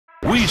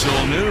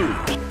Weasel News.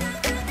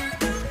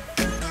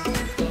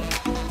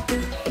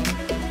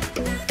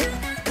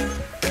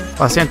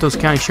 Los Santos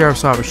County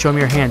Sheriff's Office, show me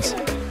your hands.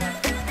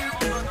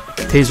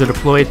 Taser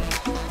deployed.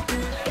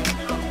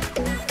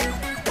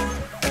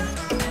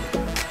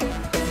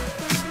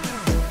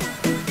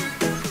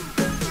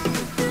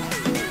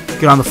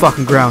 Get on the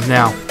fucking ground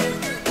now.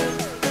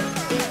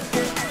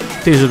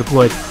 Taser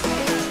deployed.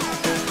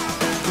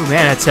 Oh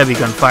man, that's heavy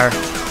gunfire.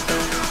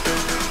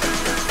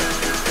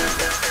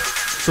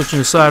 Switching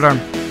to sidearm.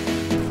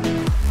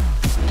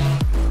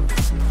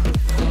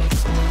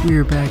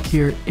 We're back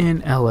here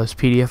in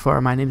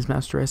LSPDFR. My name is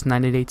Master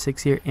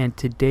S9886 here, and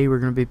today we're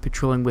going to be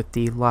patrolling with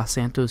the Los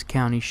Santos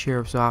County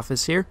Sheriff's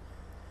Office here.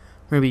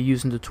 We're going to be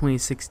using the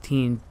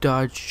 2016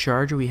 Dodge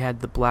Charger. We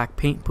had the black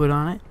paint put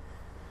on it.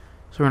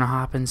 So we're going to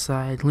hop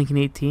inside Lincoln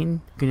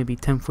 18. Going to be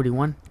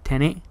 1041,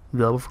 108,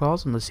 available for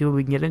calls, and let's see what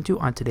we can get into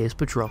on today's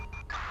patrol.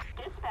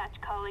 Dispatch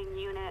calling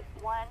Unit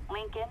 1,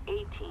 Lincoln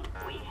 18.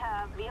 We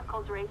have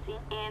vehicles racing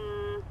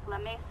in La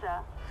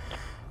Mesa.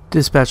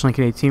 Dispatch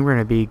Lincoln 18, we're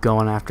going to be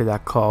going after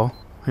that call.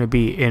 We're going to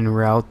be en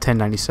route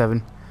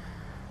 1097.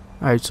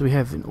 Alright, so we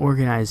have an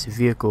organized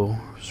vehicle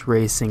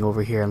racing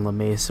over here in La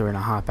Mesa. We're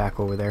going to hop back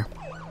over there.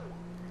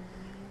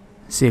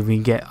 See if we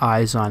can get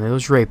eyes on it. It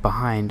was right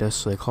behind us,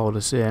 so they called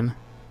us in.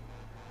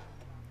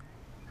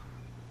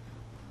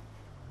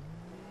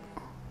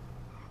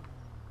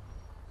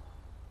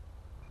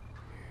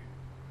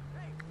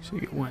 So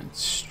it went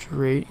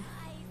straight.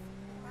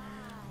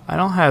 I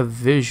don't have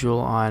visual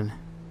on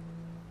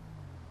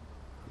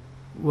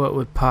what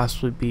would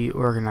possibly be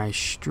organized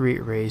street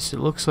race. It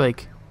looks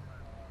like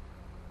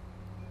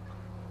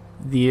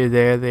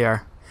there they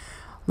are.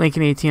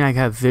 Lincoln 18, I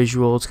have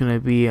visual. It's going to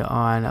be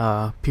on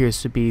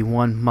appears to be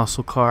one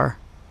muscle car,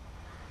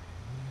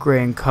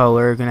 gray in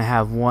color. Going to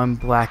have one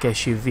black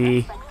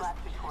SUV.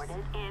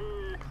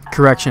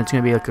 Correction, it's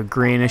going to be like a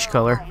greenish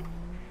color.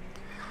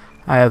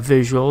 I have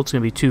visual. It's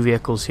going to be two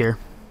vehicles here.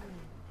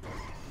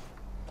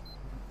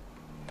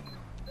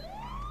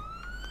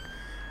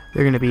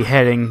 They're going to be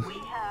heading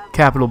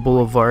Capitol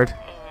Boulevard.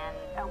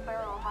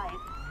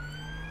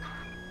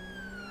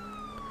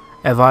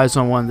 I have eyes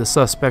on one of the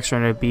suspects. Are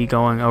going to be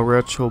going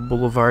Arroyo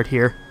Boulevard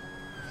here.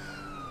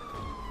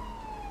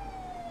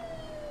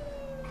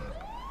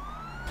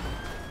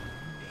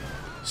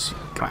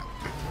 Come on.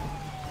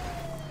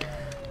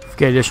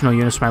 Get additional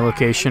units to my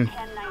location.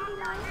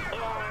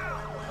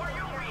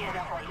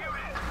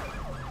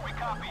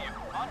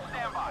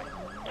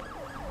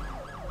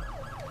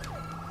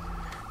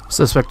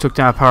 Suspect took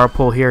down a power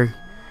pole here.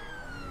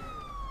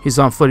 He's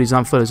on foot, he's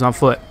on foot, he's on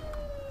foot.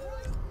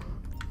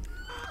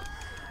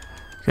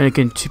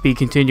 Going to be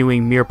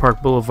continuing Mirror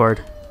Park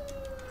Boulevard.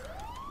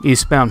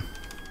 Eastbound.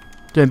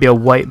 Going to be a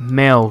white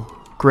male,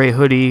 gray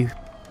hoodie,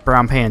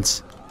 brown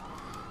pants.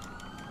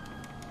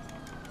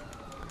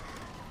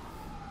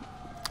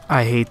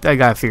 I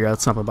gotta figure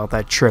out something about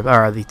that trip,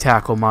 or the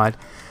tackle mod.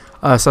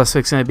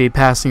 Suspect's going to be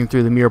passing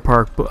through the Mirror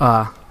Park,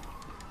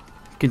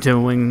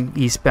 continuing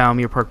eastbound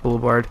Mirror Park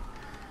Boulevard.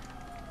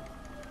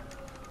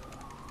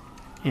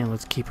 And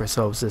let's keep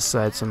ourselves this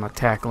side so I'm not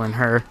tackling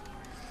her.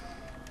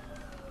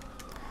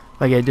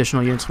 I get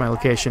additional units to my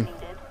location.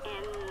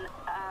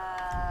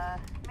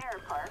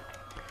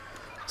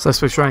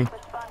 Suspects running.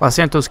 Los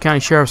Santos County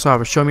Sheriff's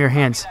Office, show me your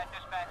hands.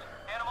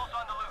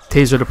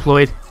 Taser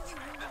deployed.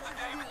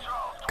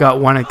 Got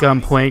one at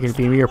gunpoint. Going to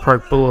be Mirror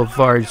Park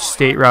Boulevard,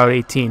 State Route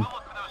 18.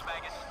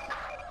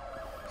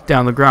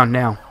 Down the ground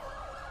now.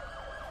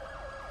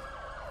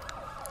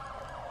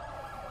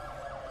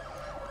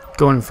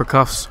 Going in for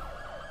cuffs.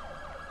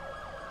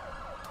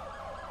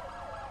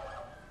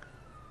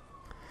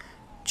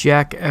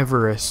 Jack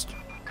Everest.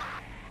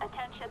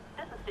 Attention,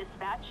 this is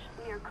dispatch.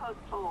 We are code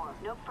 4.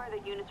 No further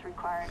units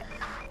required.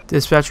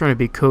 Dispatch, we're going to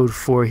be code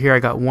 4 here. I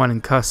got one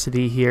in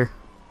custody here.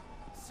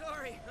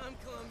 Sorry, I'm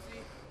clumsy.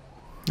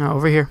 Oh,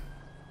 over here.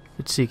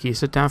 Let's see, can you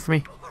sit down for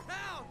me?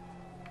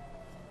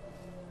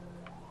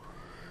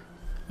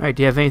 Alright,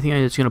 do you have anything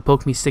that's going to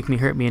poke me, stick me,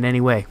 hurt me in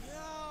any way?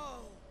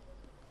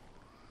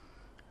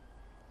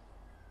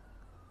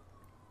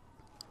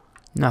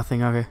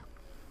 Nothing, okay.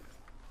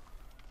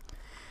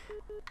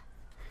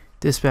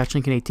 Dispatch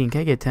Lincoln 18,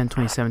 can I get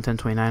 1027,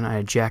 1029 on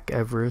a Jack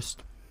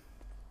Everest?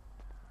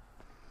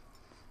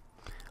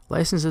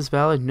 License is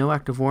valid, no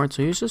active warrant,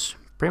 so he's just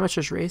pretty much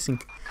just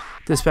racing.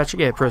 Dispatch, I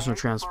get personal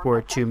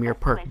transport to Mirror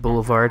Park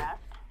Boulevard.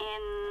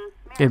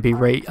 It'd be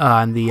right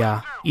on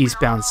the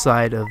eastbound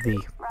side of the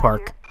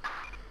park.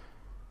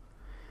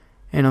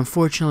 And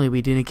unfortunately,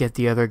 we didn't get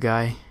the other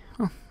guy.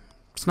 Well,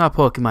 it's not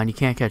Pokemon, you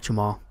can't catch them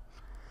all.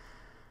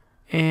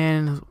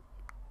 And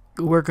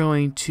we're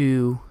going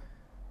to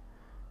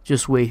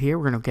just wait here.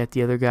 We're going to get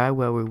the other guy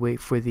while we wait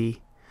for the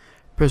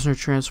prisoner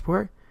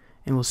transport.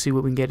 And we'll see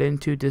what we can get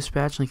into.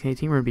 Dispatch, Lincoln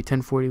 18. We're going to be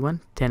 1041,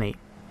 108.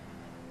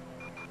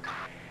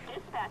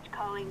 Dispatch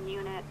calling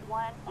Unit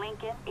 1,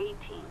 Lincoln 18.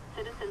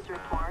 Citizens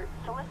report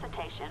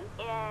solicitation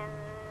in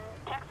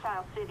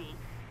Textile City.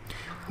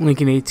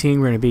 Lincoln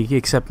 18. We're going to be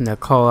accepting that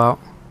call out.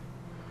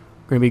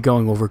 We're going to be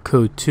going over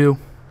code 2.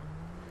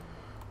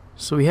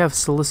 So we have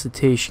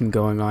solicitation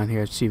going on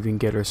here. Let's see if we can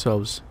get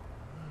ourselves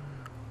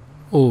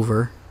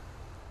over.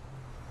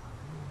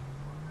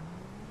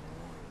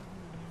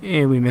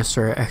 And we missed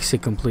our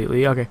exit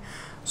completely. Okay,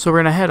 so we're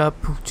going to head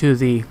up to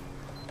the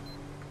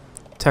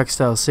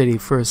Textile City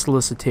for a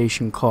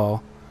solicitation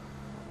call.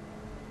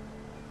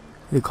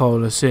 They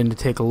called us in to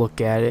take a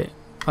look at it.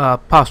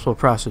 Possible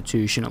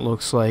prostitution, it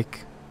looks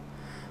like.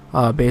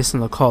 Based on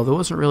the call, there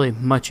wasn't really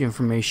much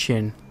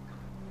information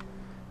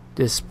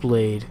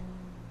displayed.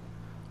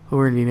 But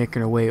we're going to be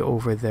making our way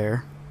over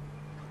there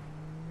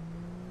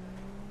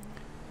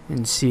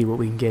and see what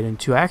we can get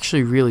into. I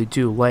actually really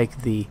do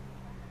like the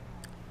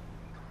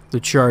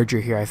Charger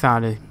here. I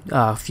found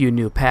a few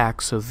new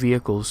packs of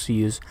vehicles to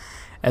use,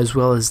 as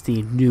well as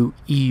the new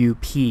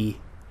EUP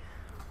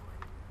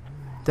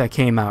that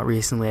came out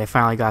recently. I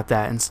finally got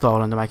that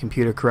installed onto my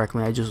computer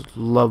correctly. I just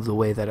love the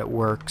way that it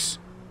works,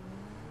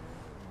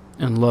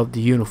 and love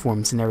the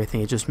uniforms and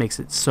everything. It just makes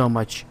it so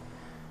much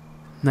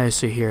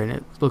nicer here, and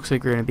it looks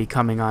like we're going to be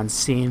coming on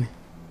scene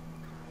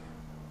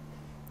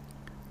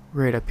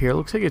right up here.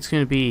 Looks like it's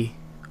going to be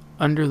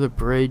under the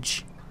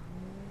bridge.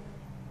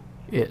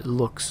 It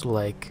looks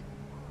like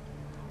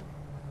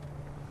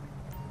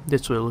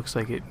that's what it looks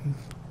like it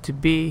to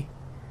be.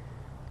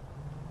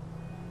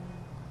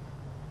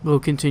 We'll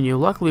continue.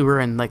 Luckily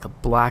we're in like a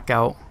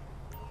blackout.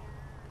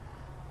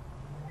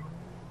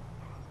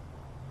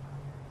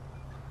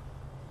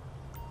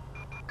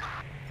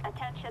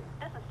 Attention,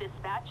 this is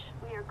dispatch.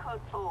 We are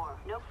code 4.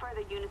 No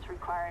further units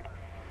required.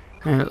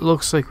 And it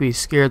looks like we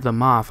scared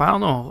them off. I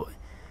don't know.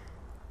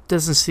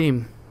 Doesn't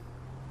seem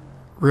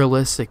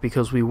realistic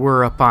because we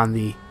were up on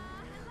the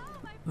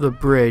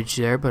bridge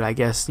there, but I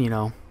guess, you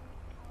know,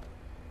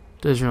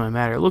 doesn't really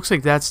matter. It looks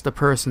like that's the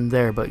person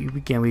there, but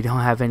again, we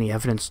don't have any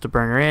evidence to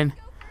bring her in.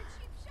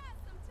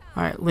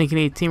 Alright, Lincoln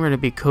 18, we're going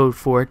to be code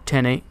 4,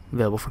 10-8,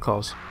 available for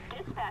calls.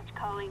 Dispatch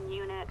calling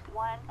unit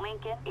 1,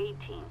 Lincoln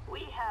 18.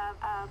 We have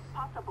a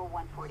possible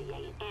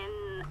 148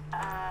 in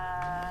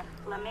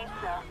La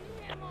Mesa.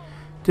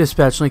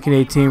 Dispatch, Lincoln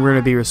 18, we're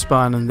going to be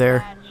responding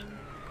there.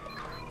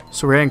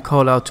 So we're getting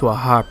called out to a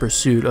hot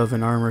pursuit of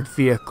an armored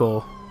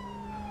vehicle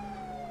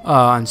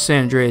on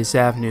San Andreas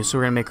Avenue, so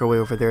we're going to make our way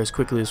over there as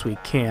quickly as we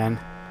can.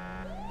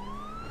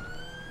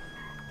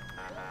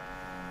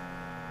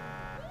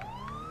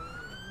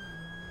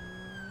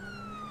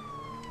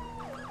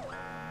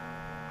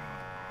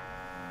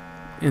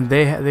 And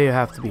they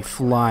have to be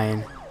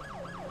flying,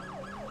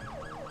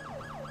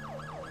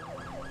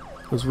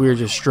 because we're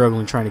just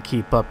struggling trying to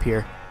keep up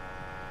here.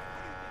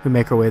 We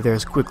make our way there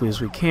as quickly as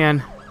we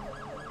can.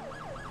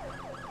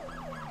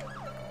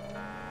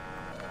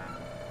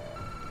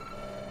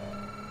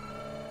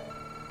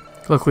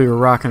 Luckily we're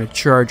rocking a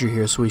Charger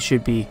here, so we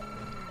should be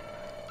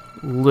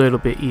a little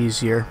bit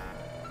easier.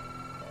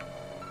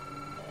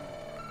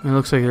 And it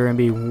looks like there's going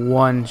to be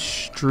one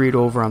street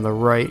over on the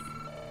right.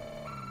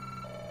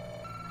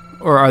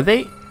 Or are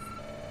they?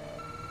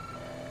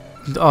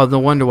 Oh, no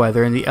wonder why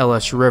they're in the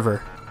LS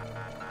River.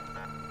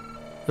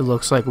 It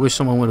looks like. I wish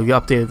someone would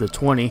have updated the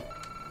 20.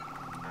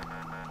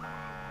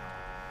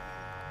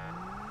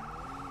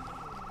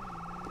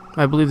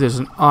 I believe there's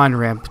an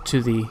on-ramp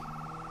to the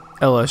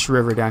LS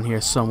River down here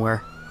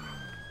somewhere.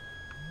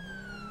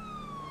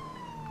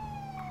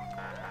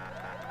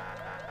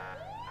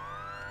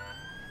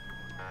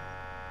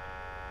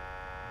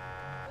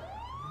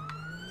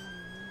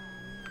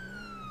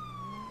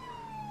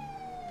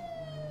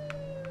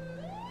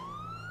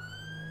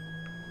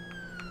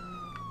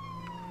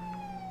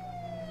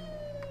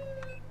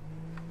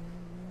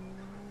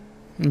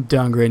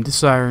 Downgrading to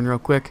Siren real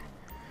quick.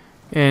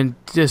 And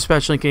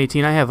dispatch Lincoln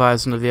 18, I have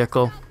eyes on the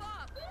vehicle.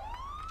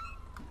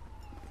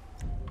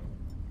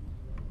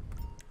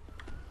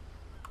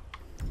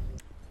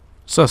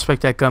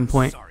 Suspect at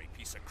gunpoint. Sorry,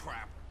 piece of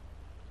crap.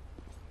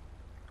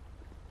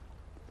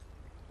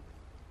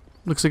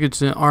 Looks like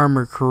it's an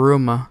armored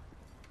Kuruma.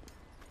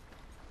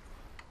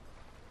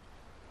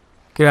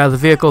 Get out of the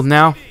vehicle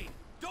now.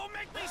 Don't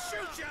make me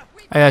shoot ya.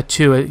 I got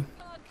two.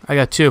 I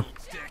got two.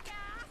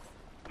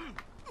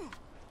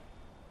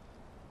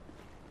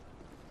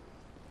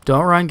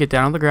 Don't run. Get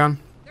down on the ground.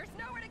 There's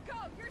nowhere to go.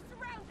 You're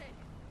surrounded.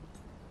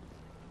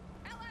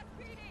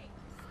 LSPD.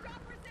 Stop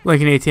resisting.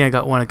 Lincoln 18, I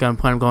got one at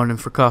gunpoint. I'm going in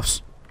for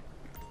cuffs.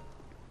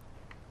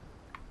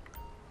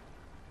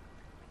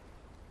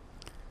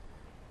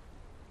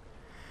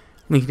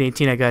 Lincoln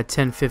 18, I got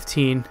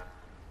 10-15.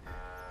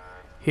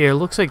 Here,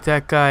 looks like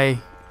that guy.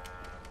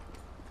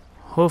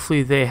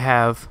 Hopefully they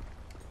have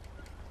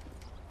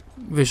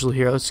visual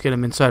here. Let's get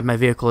him inside my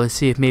vehicle. Let's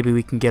see if maybe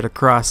we can get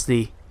across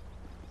the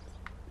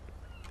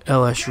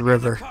LS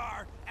River.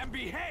 Car and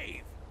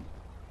behave.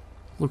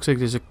 Looks like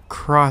there's a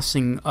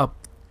crossing up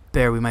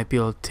there we might be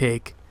able to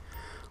take.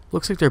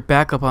 Looks like they're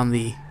back up on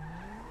the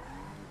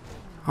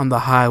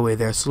highway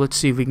there. So let's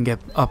see if we can get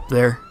up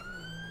there.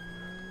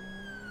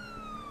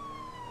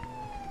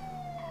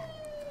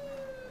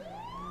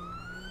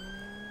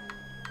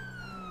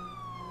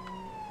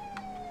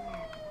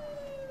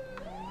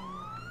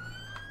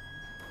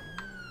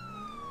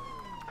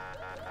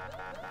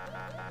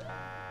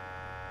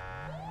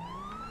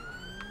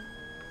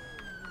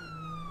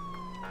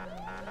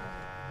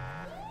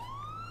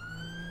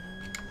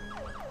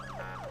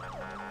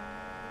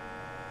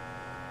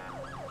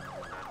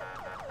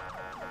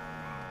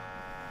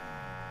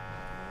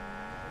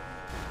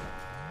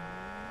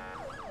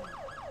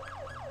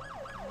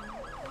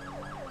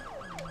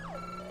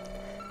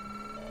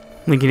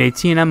 Lincoln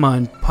 18, I'm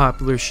on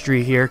Popular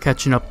Street here,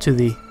 catching up to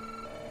the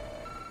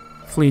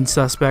fleeing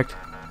suspect.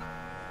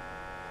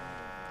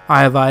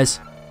 I have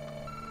eyes.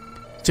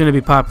 It's gonna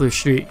be Popular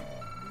Street.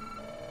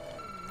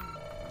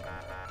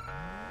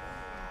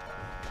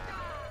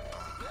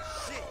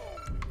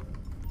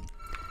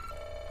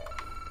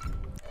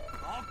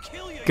 I'll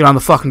kill you. Get on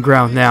the fucking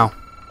ground now.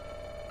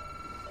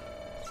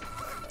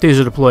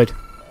 Taser deployed.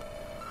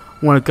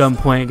 One at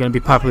gunpoint, gonna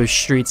be Popular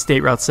Street,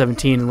 State Route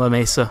 17 in La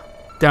Mesa.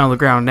 Down on the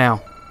ground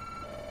now.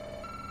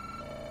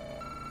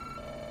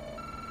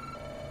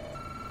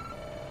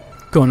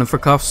 Going in for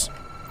cuffs.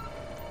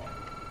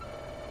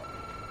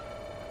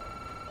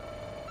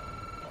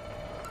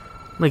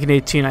 Lincoln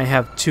 18, I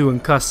have 2 in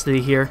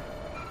custody here.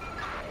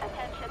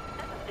 Attention,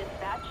 this is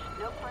dispatch.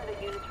 No further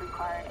units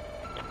required.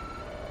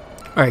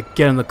 Alright,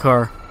 get in the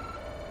car.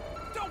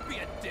 Don't be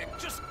a dick.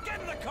 Just get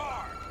in the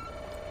car.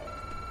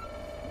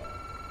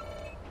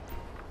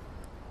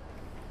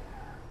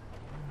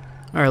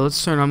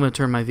 Alright, I'm gonna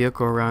turn my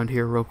vehicle around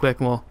here real quick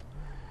and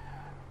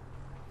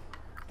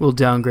we'll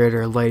downgrade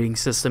our lighting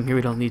system here.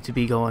 We don't need to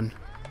be going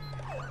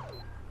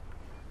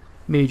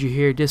major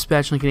here.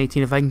 Dispatch Lincoln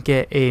 18, if I can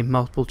get a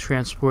multiple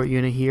transport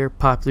unit here,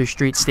 Popular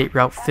Street, State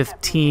Route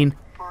 15.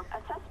 For a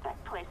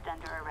suspect placed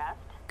under arrest.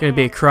 Gonna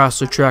be across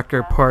the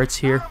tractor parts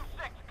here. 6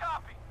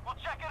 copy. We'll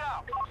check it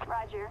out.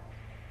 Roger.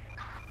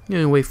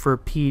 Gonna wait for a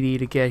PD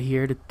to get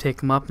here to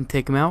take him up and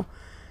take him out.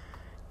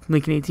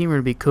 Lincoln 18, we're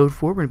gonna be code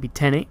 4, we're gonna be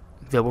 10-8,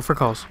 available for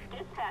calls.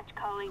 Dispatch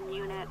calling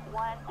Unit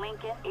 1,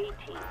 Lincoln 18.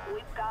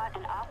 We've got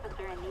an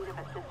officer in need of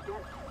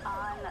assistance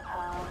on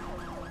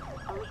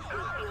Elite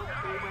Field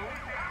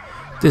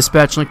Freeway.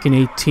 Dispatch Lincoln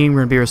 18, we're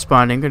going to be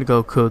responding. Going to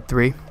go code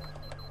 3.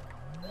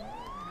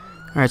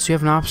 Alright, so you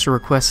have an officer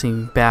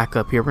requesting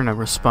backup here. We're going to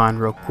respond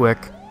real quick.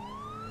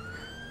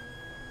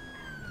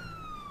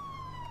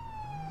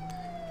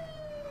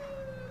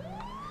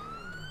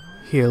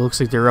 Here, looks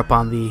like they're up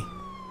on the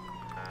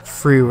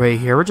freeway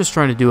here. We're just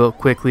trying to do it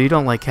quickly. We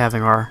don't like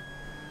having our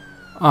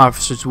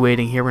officers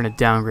waiting here. We're going to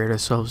downgrade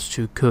ourselves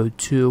to code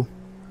 2.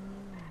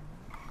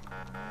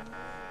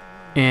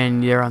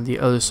 And they're on the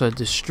other side of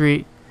the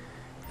street.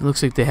 It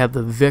looks like they have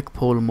the Vic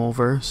pulled them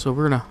over, so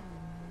we're gonna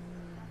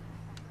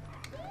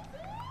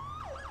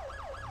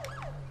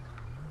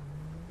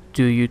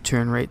do a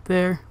U-turn right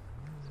there.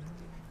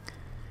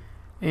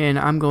 And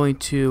I'm going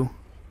to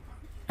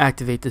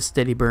activate the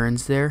steady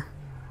burns there.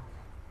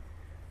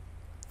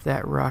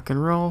 That rock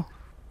and roll.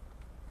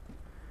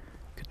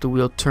 Get the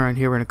wheel turned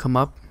here. We're gonna come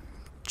up,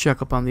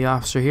 check up on the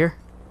officer here.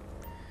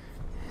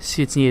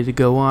 See it's needed to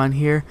go on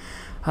here.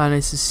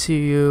 Nice to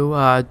see you.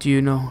 Do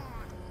you know?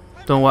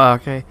 Don't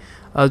okay.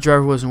 The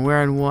driver wasn't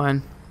wearing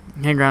one.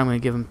 Hang around, I'm gonna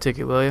give him a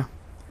ticket, will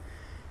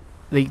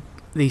you?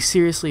 They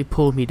seriously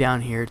pulled me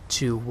down here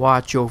to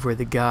watch over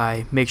the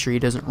guy, make sure he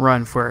doesn't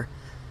run for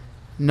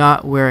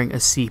not wearing a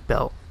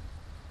seatbelt.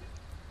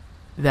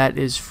 That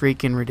is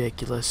freaking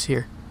ridiculous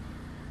here.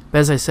 But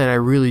as I said, I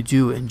really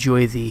do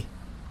enjoy the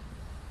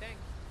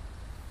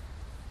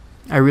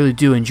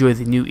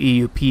new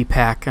EUP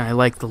pack, and I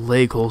like the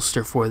leg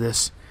holster for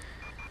this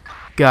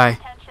guy.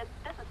 Attention,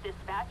 this is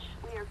dispatch.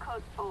 We are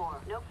code 4.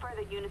 No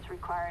further units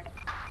required.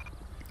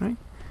 Right.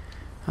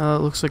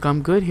 Looks like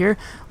I'm good here.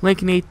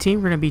 Lincoln 18,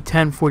 we're going to be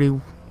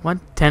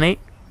 1041, 10-8,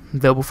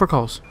 available for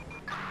calls.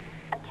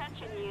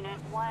 Attention Unit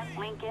 1,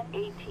 Lincoln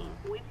 18.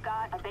 We've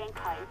got a bank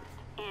heist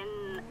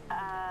in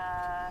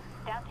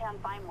downtown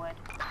Vinewood.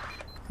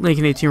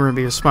 Lincoln 18, we're going to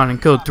be responding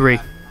code 3.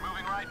 Moving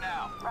right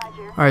now.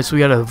 Roger. Alright, so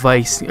we got a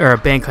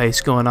bank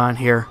heist going on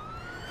here.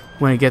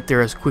 We're going to get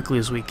there as quickly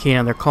as we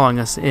can. They're calling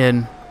us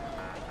in.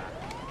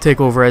 Take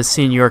over as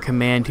senior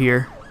command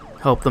here.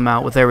 Help them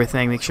out with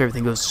everything. Make sure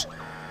everything goes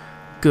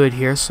good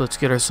here. So let's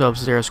get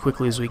ourselves there as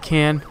quickly as we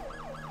can.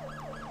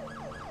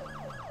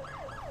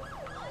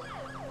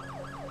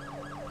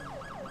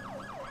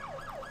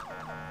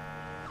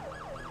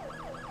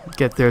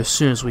 Get there as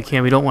soon as we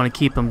can. We don't want to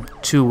keep them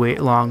too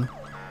long.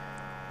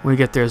 We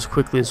get there as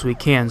quickly as we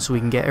can so we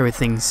can get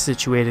everything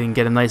situated and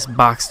get a nice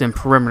boxed in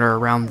perimeter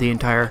around the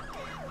entire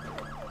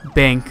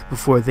bank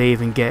before they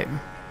even get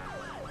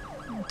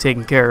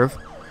taken care of.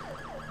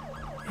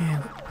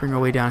 And bring our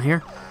way down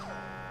here.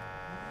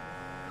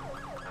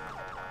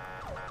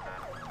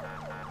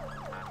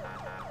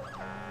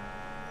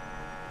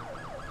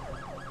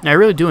 I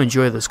really do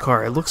enjoy this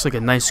car. It looks like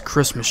a nice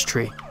Christmas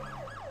tree.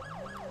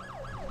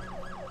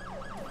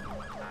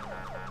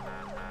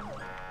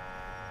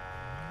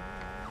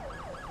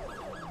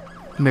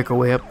 Make our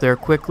way up there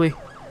quickly.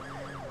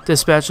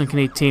 Dispatch Lincoln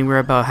 18, we're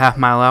about a half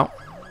mile out.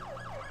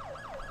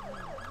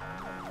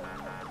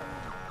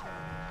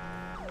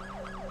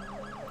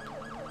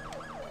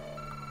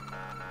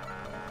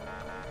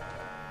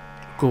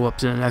 Go up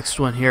to the next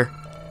one here.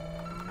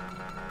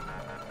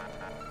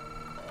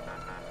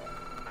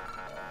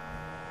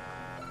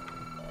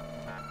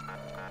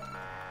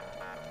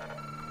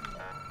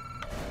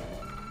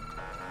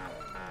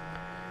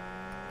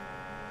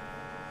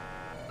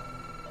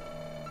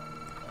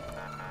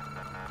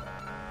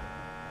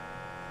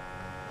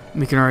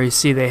 We can already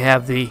see they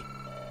have the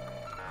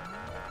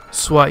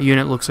SWAT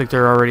unit looks like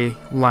they're already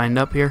lined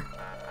up here.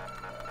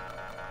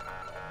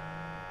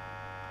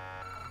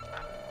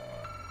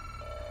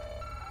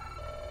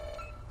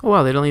 Oh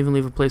wow, they don't even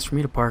leave a place for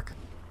me to park.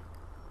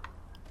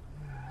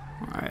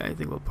 Alright, I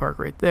think we'll park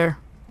right there.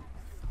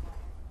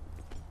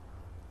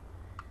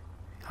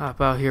 Hop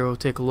out here, we'll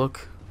take a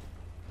look.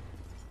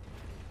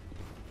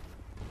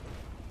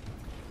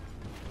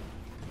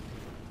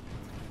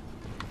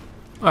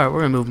 Alright,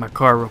 we're gonna move my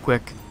car real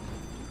quick.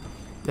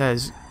 That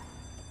is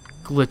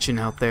glitching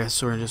out there,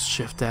 so we're gonna just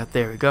shift that.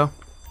 There we go.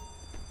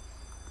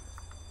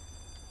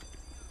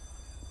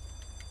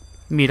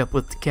 Meet up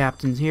with the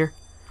captains here.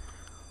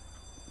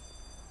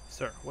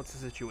 Sir, what's the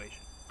situation?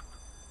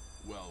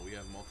 Well, we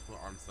have multiple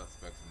armed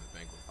suspects in the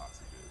bank with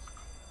hostages.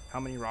 How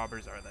many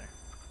robbers are there?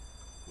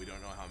 We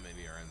don't know how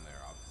many are in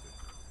there, officer.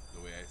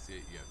 The way I see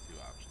it, you have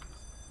two options.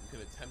 You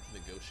can attempt to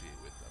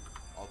negotiate with them.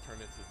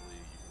 Alternatively,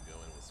 you can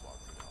go in with SWAT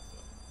Team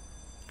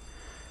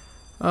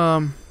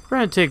Alpha. We're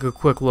gonna take a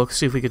quick look,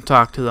 see if we can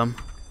talk to them.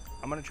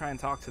 I'm gonna try and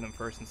talk to them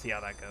first and see how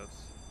that goes.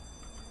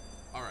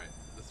 Alright,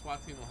 the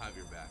SWAT team will have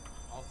your back.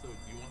 Also, do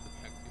you want the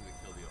tech team to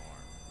kill the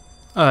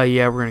alarm?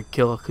 Yeah, we're gonna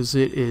kill it, because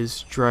it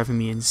is driving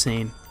me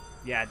insane.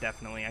 Yeah,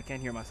 definitely. I can't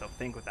hear myself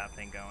think with that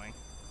thing going.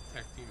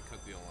 Tech team,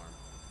 cut the alarm.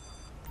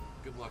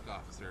 Good luck,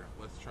 officer.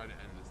 Let's try to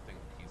end this thing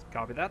peacefully.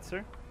 Copy that,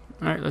 sir.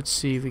 Alright, let's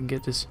see if we can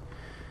get this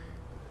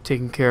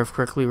taken care of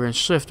correctly. We're gonna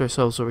shift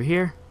ourselves over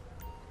here.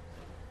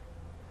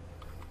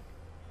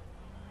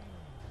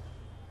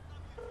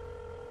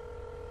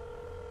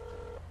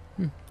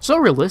 So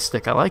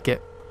realistic, I like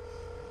it.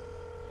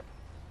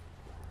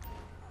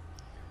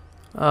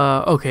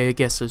 Okay, I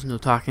guess there's no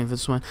talking for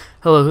this one.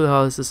 Hello, who the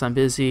hell is this? I'm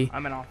busy.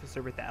 I'm an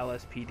officer with the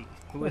LSPD.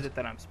 Who is it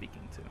that I'm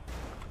speaking to?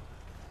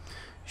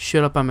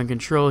 Shut up, I'm in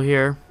control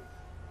here.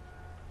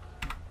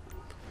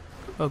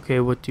 Okay,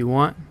 what do you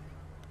want?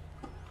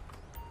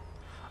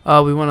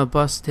 We want a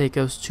bus to take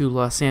us to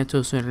Los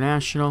Santos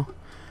International.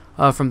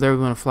 From there we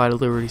want to fly to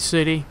Liberty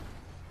City.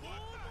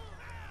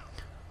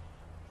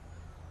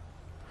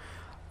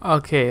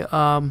 Okay,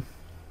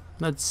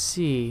 let's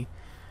see.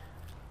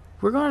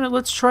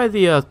 Let's try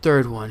the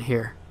third one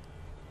here.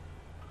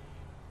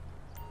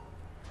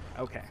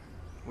 Okay.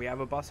 We have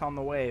a bus on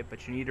the way,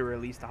 but you need to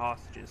release the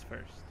hostages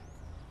first.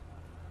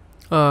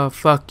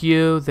 Fuck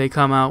you. They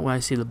come out when I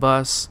see the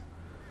bus.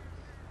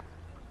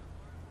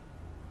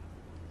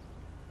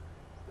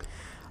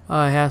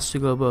 It has to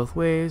go both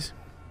ways.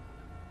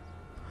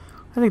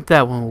 I think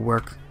that one will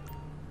work.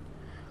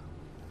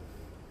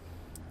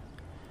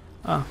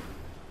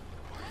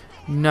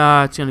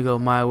 Nah, it's gonna go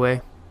my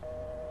way.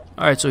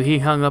 Alright, so he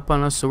hung up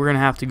on us, so we're gonna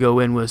have to go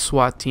in with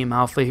SWAT Team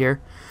Alpha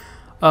here.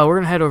 We're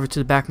gonna head over to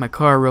the back of my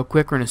car real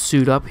quick. We're gonna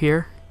suit up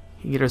here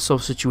and get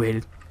ourselves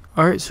situated.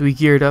 Alright, so we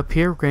geared up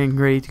here. We're getting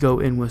ready to go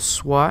in with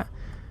SWAT.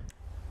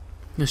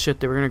 No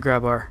shit there. We're gonna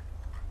grab our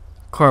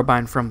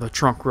carbine from the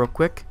trunk real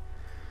quick.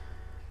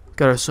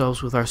 Got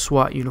ourselves with our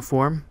SWAT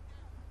uniform.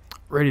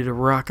 Ready to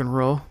rock and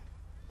roll.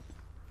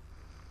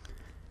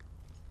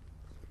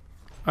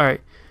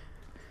 Alright.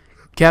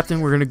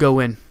 Captain, we're gonna go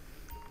in.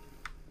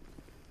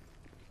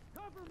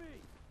 Cover me!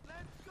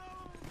 Let's go!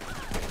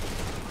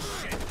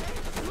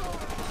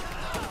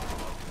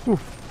 Ooh.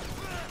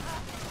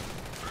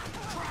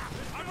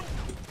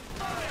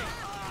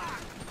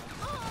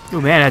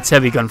 Oh man, that's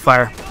heavy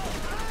gunfire.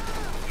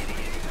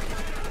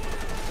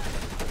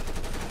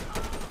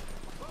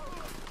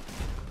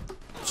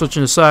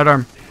 Switching to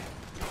sidearm.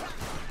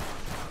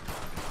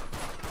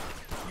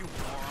 You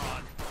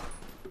moron!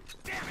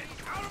 Damn it!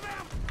 Out of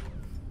ammo!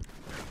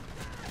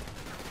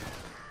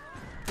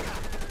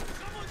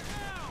 Someone's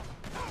down!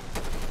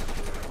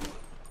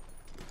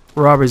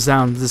 Robbers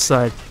down this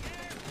side.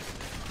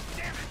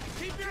 Damn it!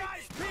 Keep your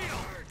eyes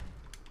peeled!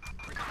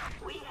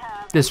 We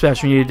have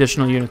Dispatch, we need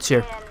additional units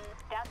here.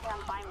 downtown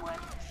Vinewood.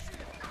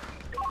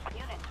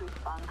 Units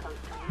respond code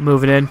 3.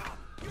 Moving in. Copy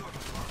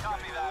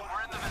that.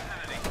 We're in the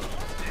vicinity.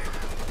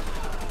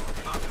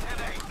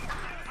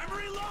 I'm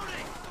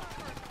reloading!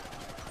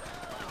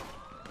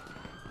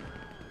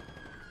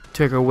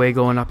 Took our way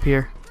going up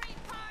here.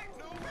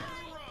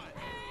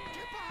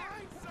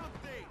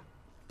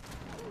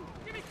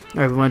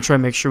 Alright, we want to try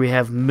and make sure we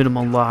have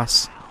minimal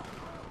loss.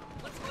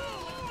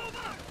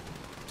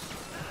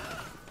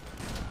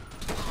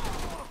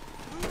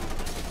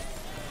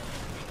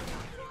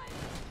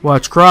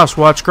 Watch cross,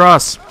 watch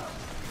cross.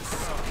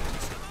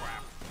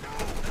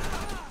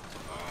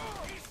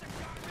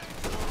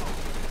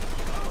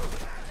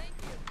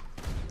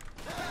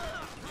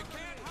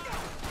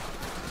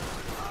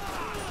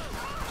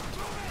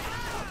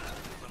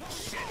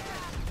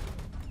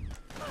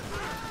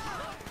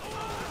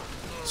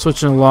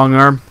 Switching a long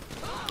arm.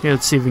 Here,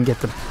 let's see if we can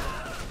get them.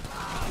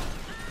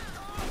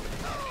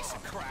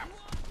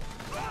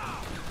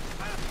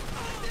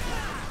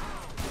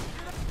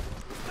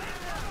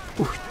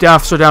 Ooh,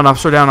 officer down,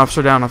 officer down,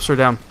 officer down, officer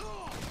down.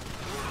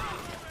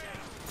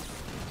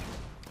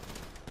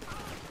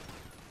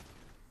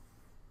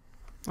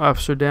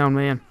 Officer down,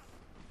 man.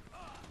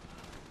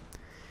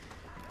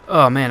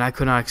 Oh man, I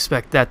could not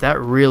expect that.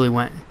 That really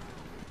went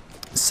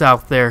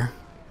south there.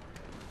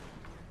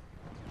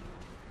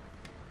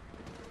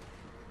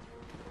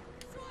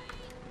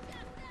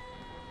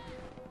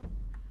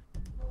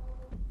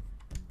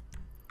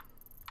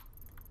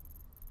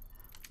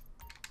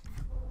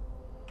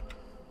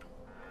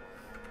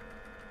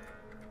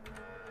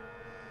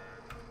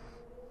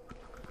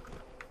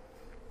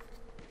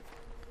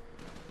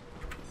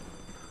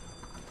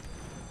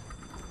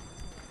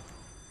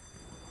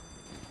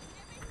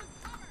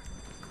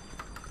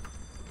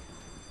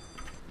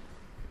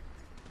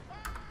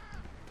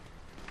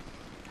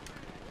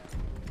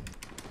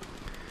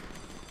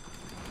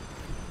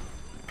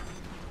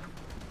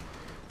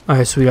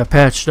 Alright, so we got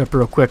patched up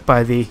real quick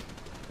by the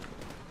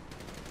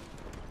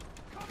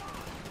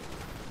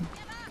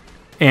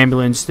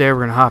ambulance there.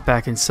 We're going to hop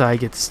back inside,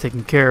 get this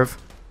taken care of.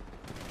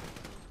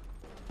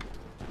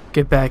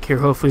 Get back here.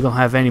 Hopefully we don't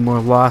have any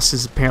more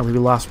losses. Apparently we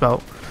lost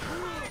about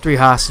 3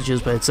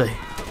 hostages, but it's a...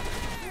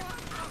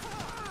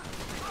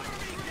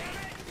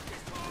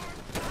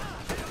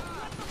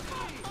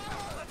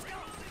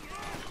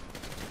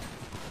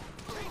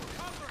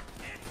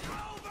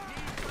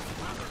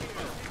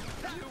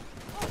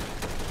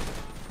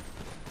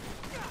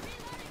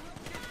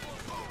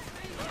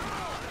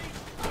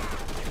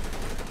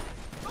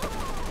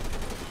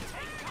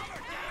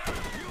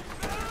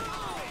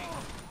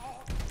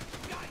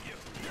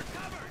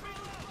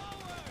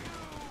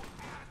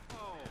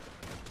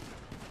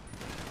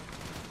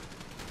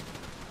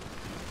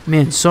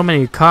 Man, so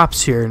many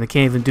cops here and they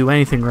can't even do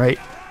anything right.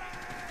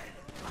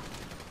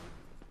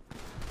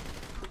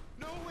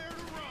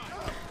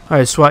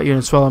 Alright, SWAT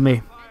units, follow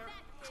me.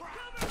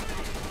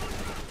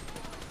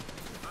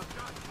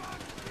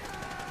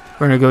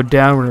 We're gonna go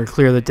down, we're gonna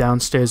clear the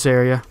downstairs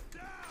area.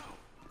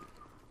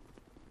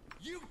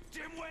 You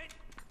dimwit!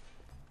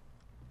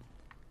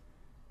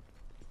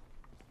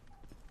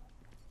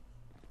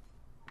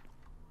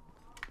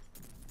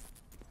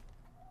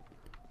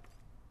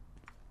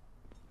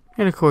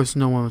 And of course,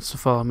 no one wants to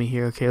follow me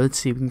here. Okay, let's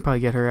see. We can probably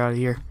get her out of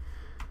here.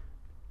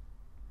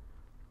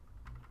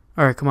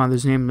 Alright, come on.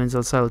 There's an ambulance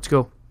outside. Let's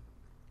go.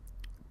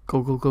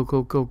 Go, go, go,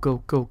 go, go,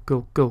 go, go,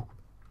 go, go.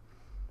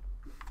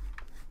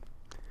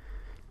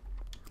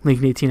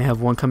 Lincoln 18, I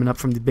have one coming up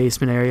from the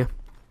basement area.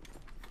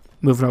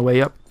 Moving our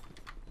way up.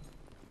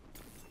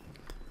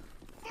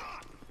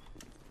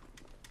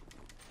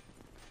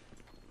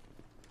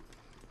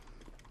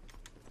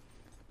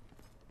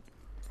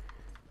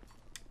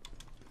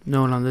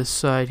 No one on this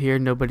side here,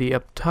 nobody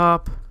up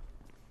top.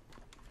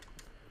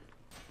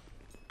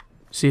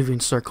 See if we can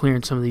start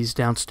clearing some of these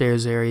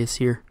downstairs areas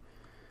here.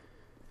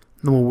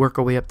 Then we'll work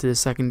our way up to the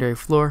secondary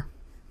floor.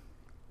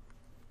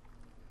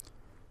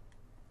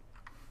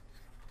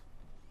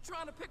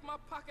 Trying to pick my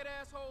pocket,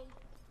 asshole.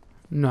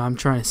 No, I'm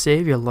trying to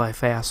save your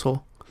life,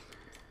 asshole.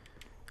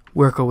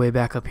 Work our way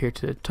back up here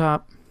to the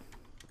top.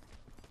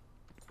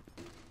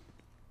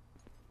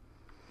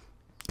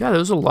 God,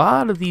 there's a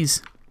lot of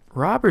these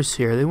robbers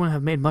here. They wouldn't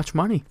have made much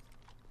money.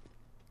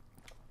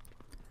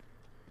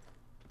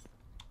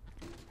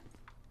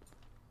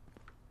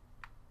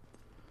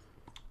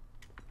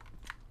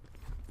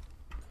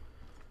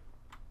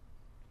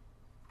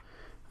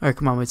 Alright,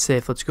 come on, it's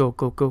safe. Let's go,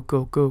 go, go,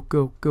 go, go,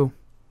 go, go.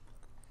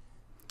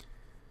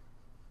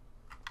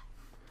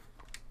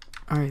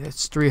 Alright,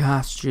 that's 3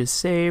 hostages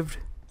saved.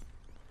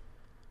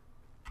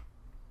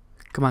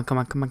 Come on, come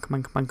on, come on, come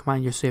on, come on, come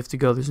on. You're safe to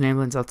go. There's an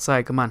ambulance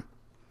outside. Come on.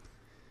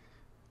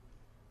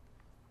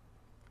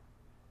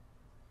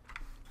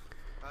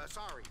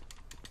 Sorry.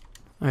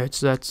 Alright,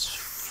 so that's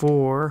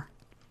 4.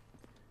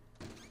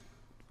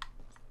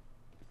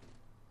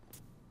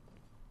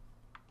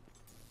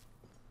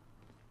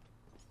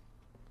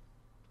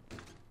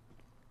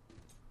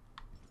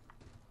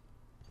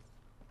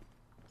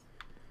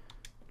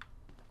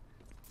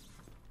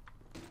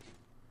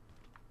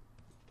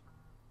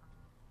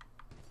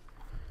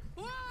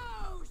 Whoa,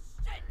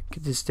 shit!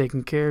 Get this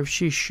taken care of.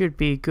 She should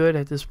be good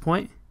at this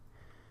point.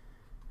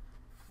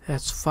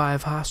 That's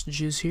 5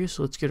 hostages here,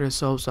 so let's get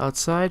ourselves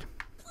outside.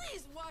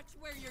 Please watch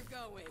where you're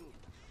going.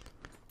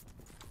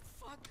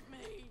 Fuck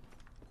me.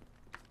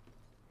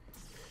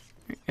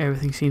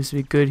 Everything seems to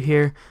be good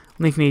here.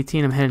 Lincoln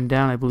 18, I'm heading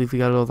down. I believe we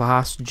got all the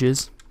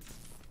hostages.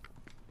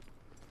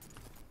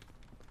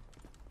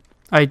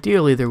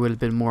 Ideally, there would have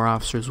been more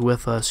officers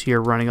with us here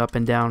running up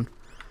and down.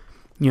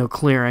 You know,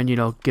 clearing, you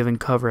know, giving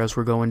cover as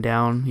we're going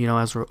down, you know,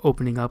 as we're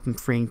opening up and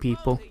freeing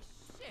people. Holy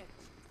shit.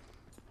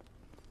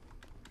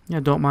 Yeah,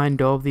 don't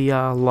mind all the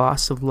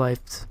loss of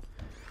life.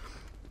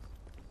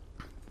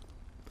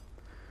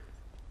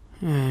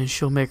 And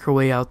she'll make her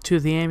way out to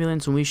the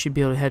ambulance, and we should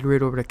be able to head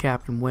right over to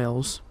Captain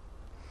Wales.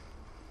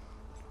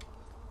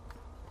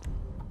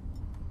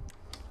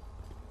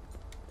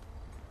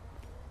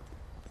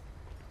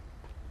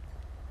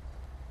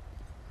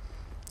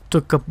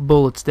 Took a couple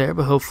bullets there,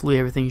 but hopefully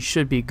everything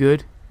should be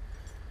good.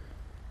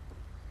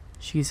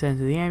 She's sent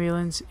to the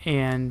ambulance,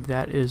 and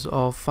that is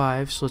all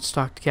 5. So let's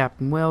talk to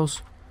Captain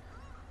Wales.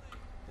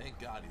 Thank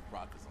God you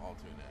brought this all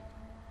to an end.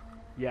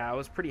 Yeah, it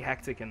was pretty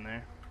hectic in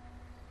there.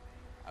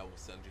 I will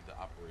send you the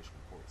operation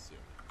report soon.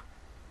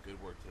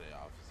 Good work today,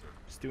 officer.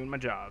 Just doing my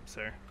job,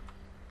 sir.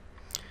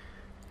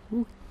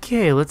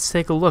 Okay, let's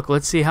take a look.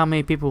 Let's see how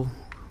many people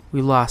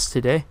we lost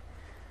today.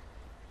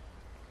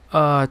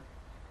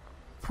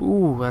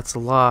 Ooh, that's a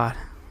lot.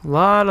 A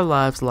lot of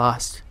lives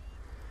lost.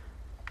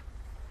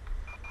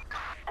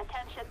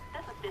 Attention,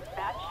 this is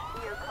dispatch.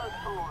 We are code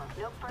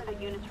 4. No further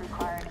units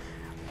required.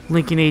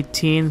 Lincoln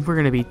 18, we're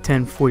going to be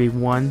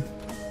 1041,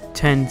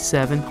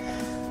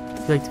 10-7. If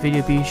you liked the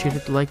video, be sure to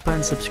hit the like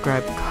button,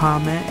 subscribe,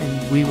 comment,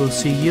 and we will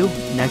see you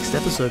next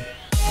episode.